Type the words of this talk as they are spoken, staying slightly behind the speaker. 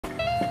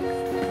Okay,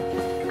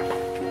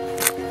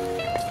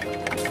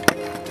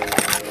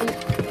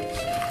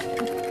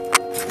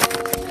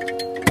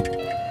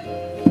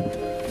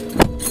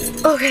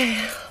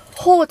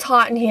 oh, it's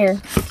hot in here.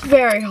 It's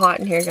very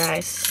hot in here,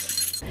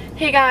 guys.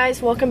 Hey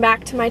guys, welcome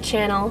back to my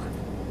channel.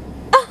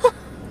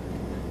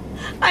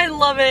 I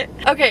love it.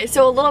 Okay,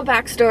 so a little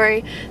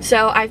backstory.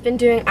 So I've been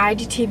doing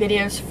IGT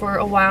videos for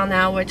a while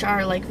now, which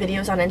are like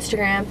videos on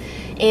Instagram,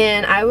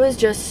 and I was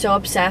just so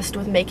obsessed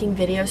with making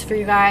videos for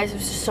you guys. It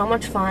was just so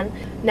much fun.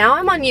 Now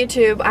I'm on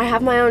YouTube. I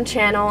have my own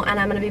channel and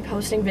I'm going to be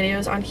posting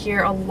videos on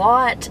here a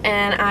lot,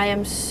 and I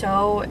am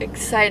so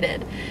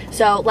excited.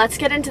 So let's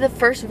get into the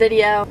first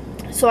video.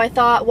 So I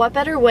thought, what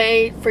better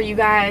way for you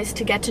guys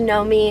to get to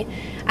know me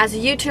as a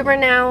YouTuber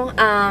now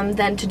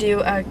than to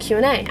do a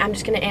Q&A. I'm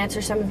just going to answer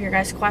some of your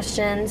guys'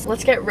 questions.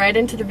 Let's get right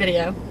into the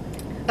video.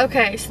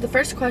 Okay, so the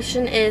first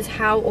question is,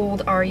 how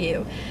old are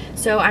you?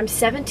 So I'm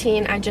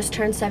 17. I just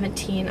turned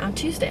 17 on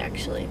Tuesday,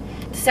 actually.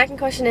 The second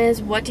question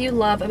is, what do you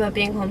love about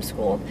being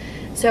homeschooled?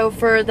 So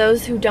for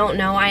those who don't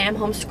know, I am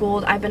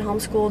homeschooled. I've been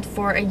homeschooled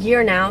for a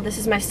year now. This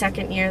is my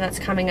second year that's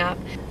coming up.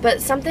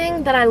 But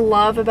something that I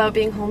love about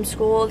being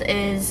homeschooled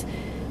is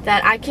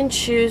that I can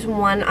choose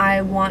when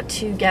I want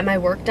to get my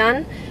work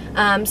done.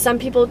 Some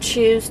people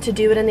choose to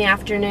do it in the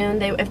afternoon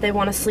if they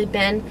want to sleep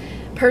in.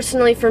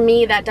 Personally, for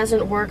me, that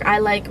doesn't work. I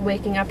like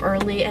waking up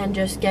early and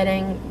just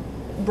getting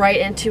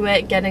right into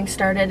it, getting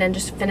started, and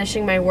just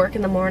finishing my work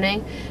in the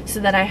morning so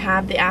that I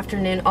have the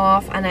afternoon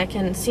off and I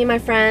can see my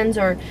friends,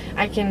 or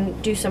I can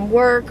do some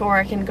work, or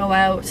I can go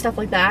out, stuff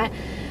like that.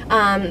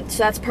 So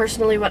that's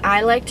personally what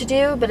I like to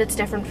do, but it's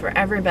different for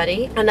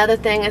everybody. Another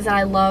thing is that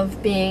I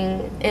love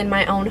being in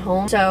my own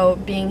home, so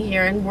being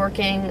here and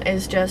working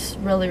is just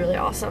really, really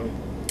awesome.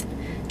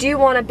 Do you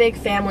want a big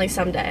family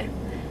someday?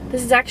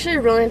 This is actually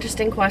a really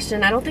interesting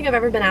question. I don't think I've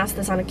ever been asked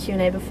this on a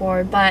Q&A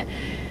before, but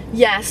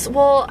yes.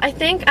 Well, I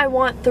think I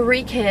want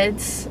 3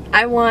 kids.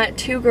 I want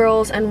 2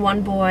 girls and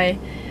 1 boy.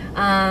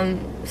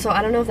 So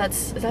I don't know if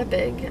is that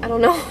big? I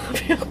don't know.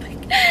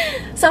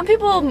 Some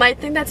people might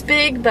think that's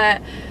big,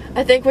 but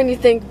I think when you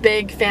think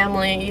big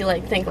family,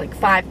 you think like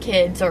 5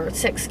 kids or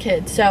 6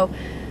 kids. So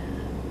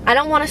I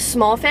don't want a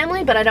small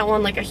family, but I don't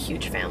want like a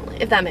huge family,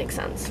 if that makes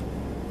sense.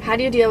 How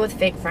do you deal with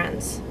fake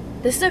friends?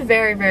 This is a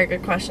very, very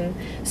good question.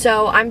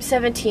 So I'm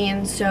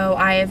 17, so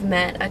I have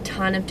met a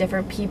ton of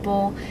different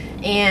people,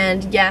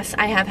 and yes,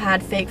 I have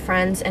had fake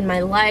friends in my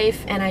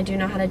life, and I do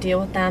know how to deal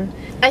with them.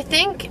 I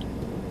think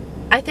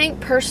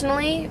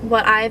personally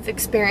what I've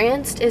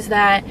experienced is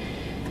that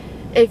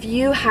if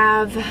you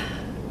have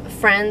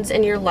friends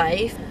in your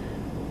life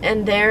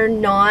and they're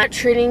not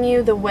treating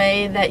you the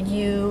way that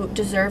you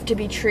deserve to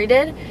be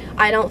treated,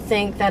 I don't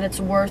think that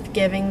it's worth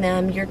giving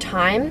them your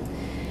time.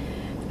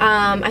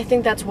 I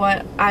think that's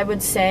what I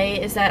would say,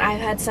 is that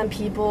I've had some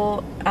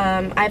people,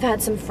 I've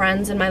had some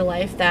friends in my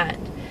life that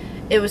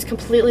it was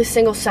completely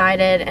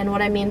single-sided, and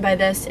what I mean by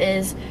this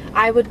is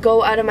I would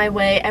go out of my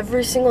way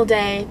every single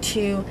day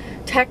to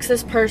text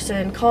this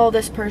person, call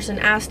this person,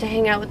 ask to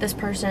hang out with this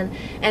person,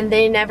 and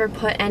they never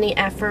put any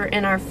effort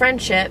in our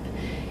friendship,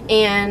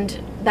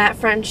 and that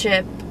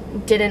friendship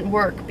didn't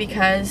work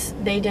because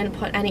they didn't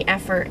put any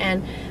effort.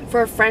 And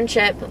for a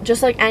friendship,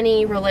 just like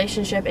any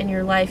relationship in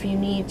your life, you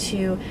need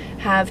to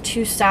have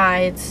 2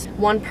 sides.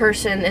 One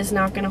person is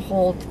not going to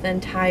hold the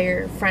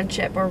entire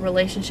friendship or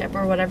relationship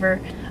or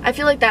whatever. I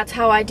feel like that's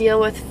how I deal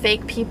with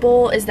fake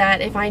people, is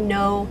that if I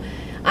know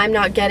I'm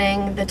not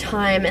getting the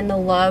time and the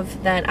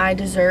love that I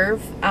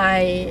deserve,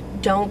 I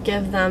don't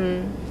give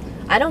them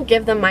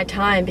my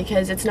time,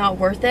 because it's not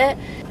worth it.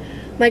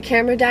 My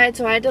camera died,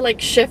 so I had to like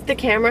shift the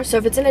camera, so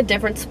if it's in a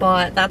different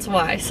spot, that's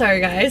why.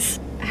 Sorry guys.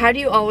 How do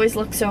you always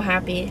look so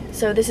happy?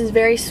 So this is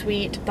very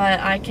sweet,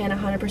 but I can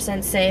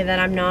 100% say that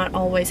I'm not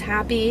always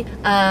happy.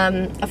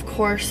 Of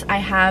course, I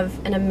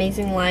have an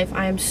amazing life.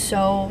 I am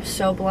so,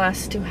 so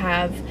blessed to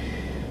have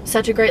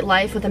such a great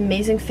life with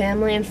amazing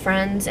family and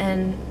friends,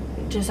 and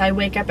just I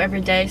wake up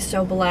every day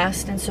so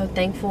blessed and so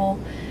thankful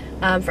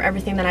for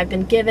everything that I've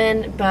been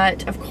given.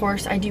 But of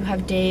course, I do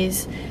have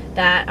days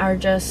that are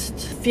just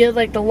feel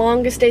like the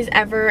longest days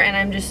ever, and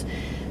I'm just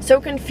so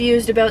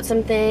confused about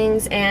some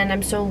things, and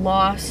I'm so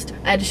lost.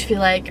 I just feel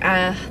like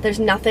there's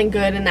nothing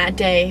good in that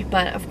day,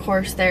 but of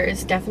course there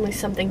is definitely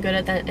something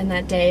good in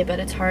that day, but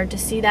it's hard to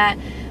see that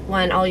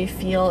when all you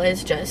feel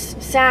is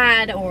just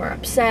sad or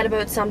upset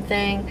about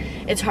something.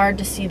 It's hard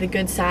to see the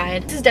good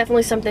side. This is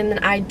definitely something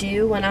that I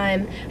do when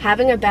I'm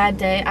having a bad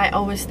day. I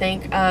always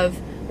think of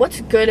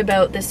what's good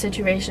about this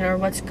situation, or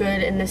what's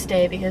good in this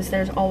day, because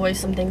there's always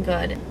something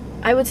good.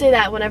 I would say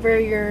that whenever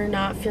you're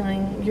not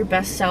feeling your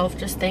best self,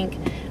 just think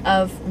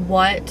of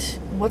what's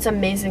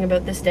amazing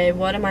about this day.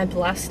 What am I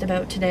blessed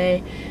about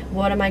today?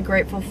 What am I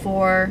grateful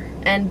for?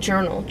 And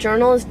journal.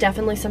 Journal is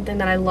definitely something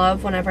that I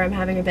love whenever I'm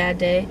having a bad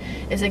day,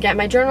 is I get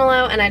my journal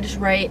out and I just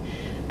write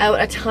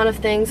out a ton of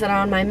things that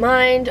are on my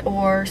mind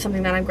or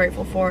something that I'm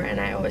grateful for,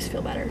 and I always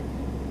feel better.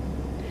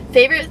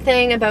 Favorite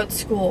thing about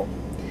school?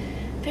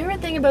 Favorite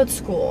thing about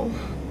school?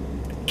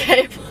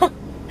 Okay, well,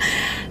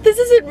 this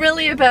isn't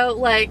really about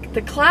like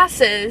the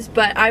classes,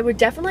 but I would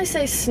definitely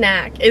say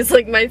snack is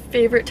like my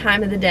favorite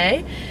time of the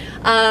day.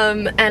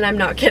 And I'm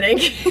not kidding.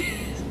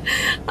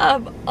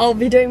 I'll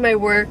be doing my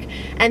work,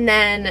 and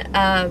then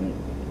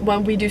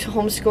when we do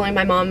homeschooling,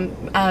 my mom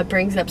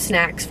brings up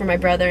snacks for my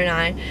brother and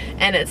I,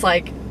 and it's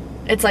like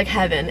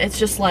heaven. It's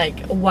just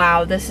like,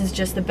 wow, this is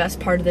just the best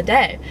part of the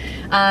day.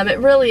 It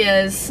really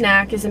is.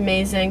 Snack is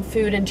amazing.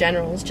 Food in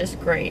general is just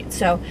great.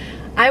 So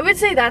I would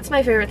say that's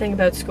my favorite thing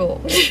about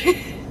school.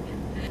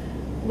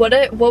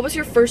 What was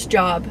your first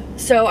job?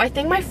 So I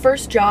think my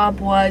first job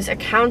was a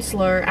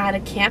counselor at a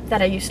camp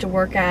that I used to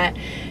work at,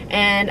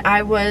 and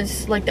I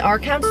was like the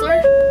art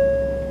counselor.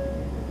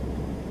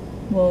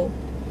 Whoa,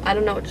 I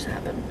don't know what just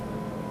happened.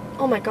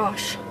 Oh my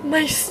gosh,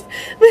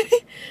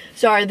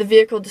 sorry, the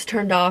vehicle just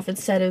turned off and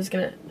said it was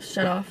gonna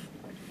shut off.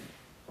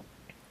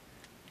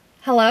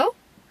 Hello?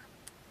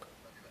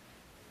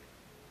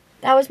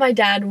 That was my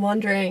dad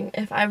wondering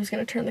if I was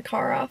gonna turn the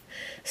car off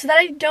so that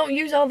I don't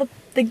use all the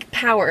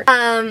power.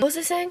 What was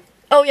I saying?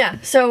 Oh yeah,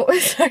 so,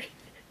 sorry.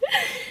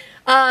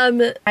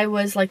 I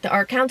was like the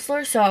art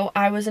counselor, so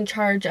I was in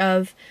charge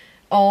of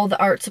all the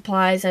art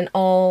supplies and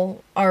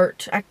all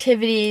art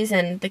activities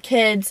and the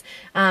kids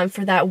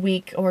for that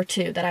week or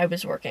two that I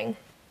was working.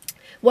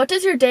 What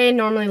does your day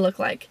normally look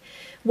like?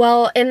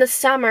 Well, in the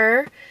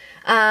summer,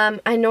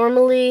 I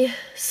normally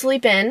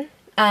sleep in.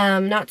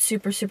 Not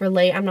super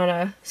late. I'm not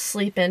a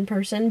sleep-in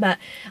person, but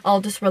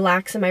I'll just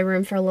relax in my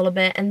room for a little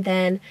bit, and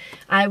then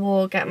I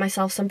will get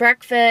myself some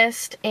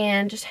breakfast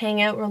and just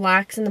hang out,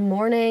 relax in the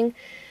morning.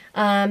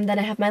 Then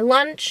I have my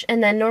lunch,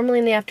 and then normally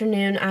in the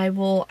afternoon I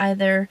will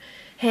either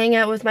hang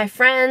out with my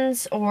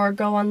friends or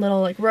go on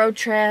little like road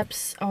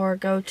trips or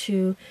go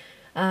to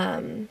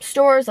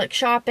stores like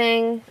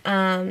shopping,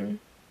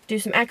 do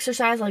some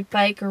exercise like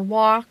bike or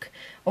walk,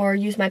 or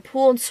use my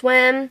pool and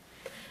swim.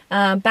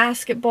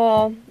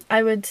 Basketball,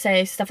 I would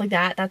say stuff like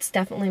that. That's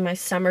definitely my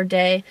summer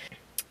day.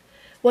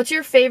 What's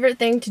your favorite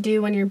thing to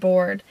do when you're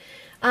bored?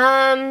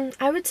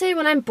 I would say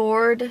when I'm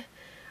bored,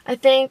 I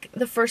think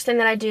the first thing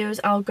that I do is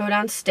I'll go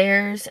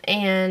downstairs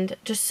and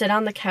just sit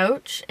on the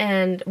couch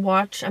and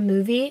watch a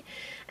movie,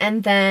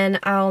 and then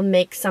I'll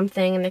make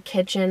something in the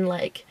kitchen,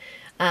 like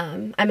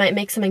I might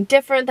make something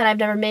different that I've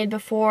never made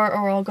before,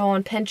 or I'll go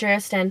on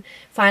Pinterest and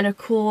find a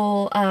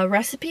cool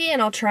recipe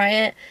and I'll try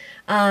it.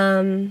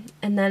 And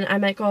then I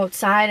might go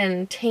outside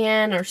and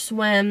tan or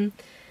swim.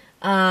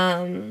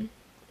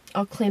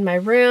 I'll clean my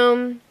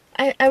room.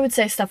 I would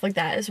say stuff like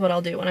that is what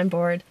I'll do when I'm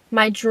bored.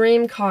 My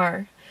dream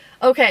car.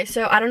 Okay,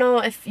 so I don't know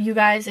if you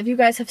guys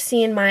have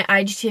seen my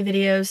IGT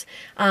videos.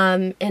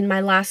 In my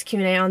last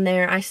Q&A on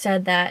there, I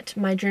said that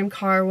my dream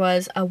car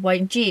was a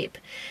white Jeep,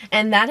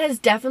 and that has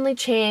definitely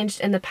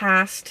changed in the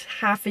past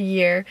half a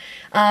year.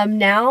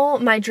 Now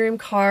my dream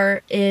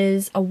car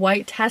is a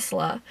white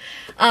Tesla.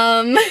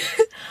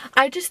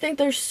 I just think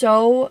they're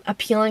so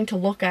appealing to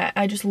look at.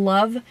 I just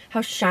love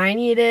how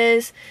shiny it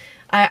is.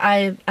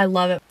 I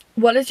love it.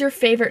 What is your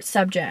favorite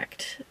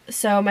subject?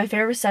 So my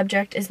favorite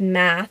subject is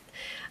math.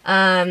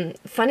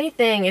 Funny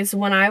thing is,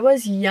 when I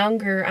was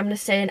younger, I'm gonna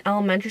say in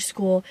elementary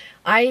school,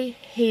 I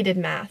hated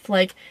math.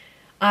 Like,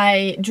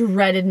 I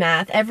dreaded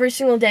math. Every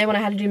single day when I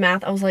had to do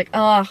math, I was like,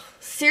 ugh,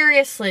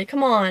 seriously,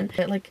 come on.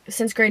 Like,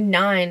 since grade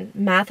 9,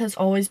 math has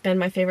always been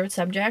my favorite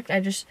subject. I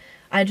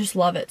just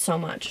love it so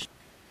much.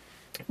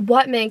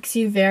 What makes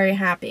you very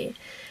happy?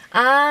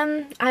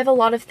 I have a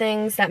lot of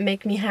things that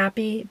make me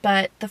happy,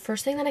 but the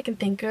first thing that I can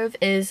think of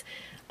is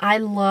I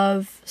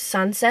love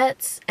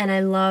sunsets, and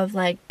I love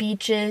like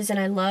beaches, and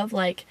I love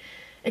like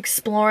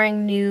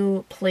exploring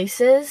new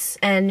places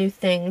and new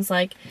things.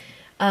 Like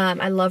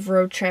I love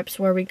road trips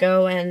where we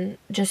go and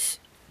just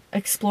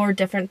explore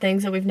different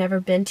things that we've never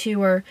been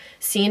to or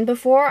seen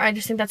before. I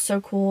just think that's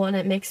so cool, and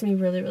it makes me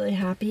really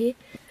happy.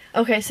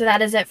 Okay, so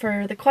that is it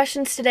for the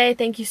questions today.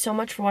 Thank you so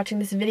much for watching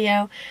this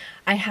video.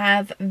 I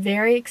have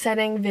very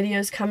exciting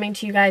videos coming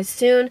to you guys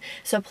soon,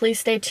 so please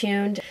stay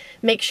tuned.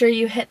 Make sure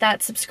you hit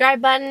that subscribe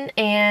button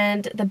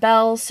and the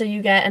bell so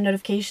you get a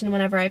notification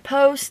whenever I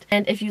post.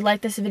 And if you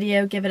like this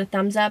video, give it a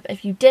thumbs up.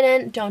 If you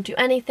didn't, don't do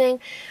anything.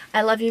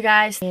 I love you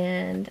guys,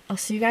 and I'll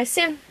see you guys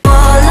soon. All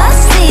I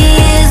see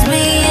is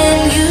me.